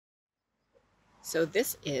So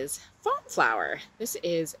this is foamflower. This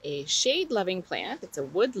is a shade-loving plant. It's a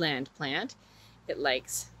woodland plant. It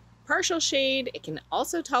likes partial shade. It can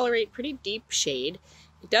also tolerate pretty deep shade.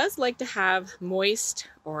 It does like to have moist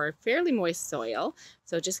or fairly moist soil,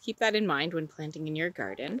 so just keep that in mind when planting in your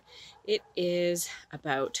garden. It is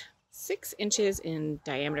about 6 inches in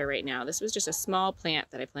diameter right now. This was just a small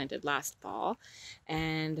plant that I planted last fall,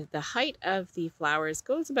 and the height of the flowers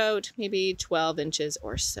goes about maybe 12 inches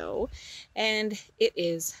or so. And it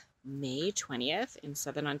is May 20th in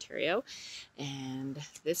southern Ontario, and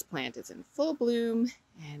this plant is in full bloom,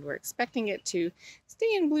 and we're expecting it to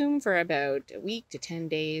stay in bloom for about a week to 10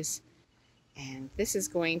 days. And this is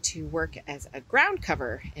going to work as a ground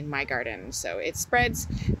cover in my garden. So it spreads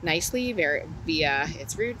nicely via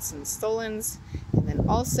its roots and stolons, and then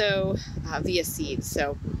also via seeds.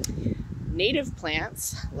 So native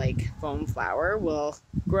plants like foamflower will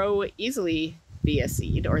grow easily via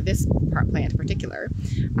seed, or this plant in particular.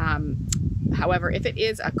 However, if it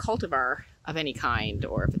is a cultivar of any kind,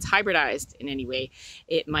 or if it's hybridized in any way,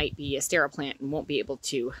 it might be a sterile plant and won't be able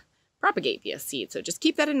to propagate via seed. So just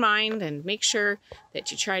keep that in mind and make sure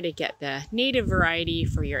that you try to get the native variety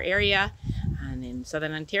for your area. And in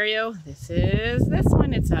southern Ontario, this is this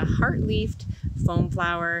one. It's a heart-leafed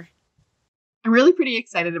foamflower. I'm really pretty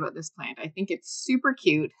excited about this plant. I think it's super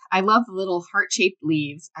cute. I love the little heart-shaped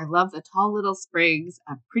leaves. I love the tall little sprigs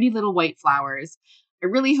of pretty little white flowers. I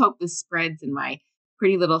really hope this spreads in my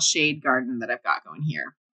pretty little shade garden that I've got going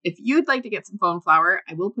here. If you'd like to get some foamflower,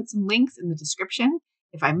 I will put some links in the description.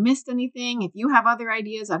 If I missed anything, if you have other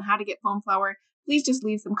ideas on how to get foamflower, please just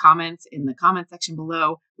leave some comments in the comment section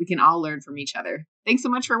below. We can all learn from each other. Thanks so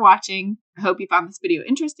much for watching. I hope you found this video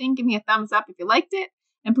interesting. Give me a thumbs up if you liked it,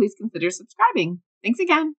 and please consider subscribing. Thanks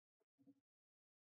again.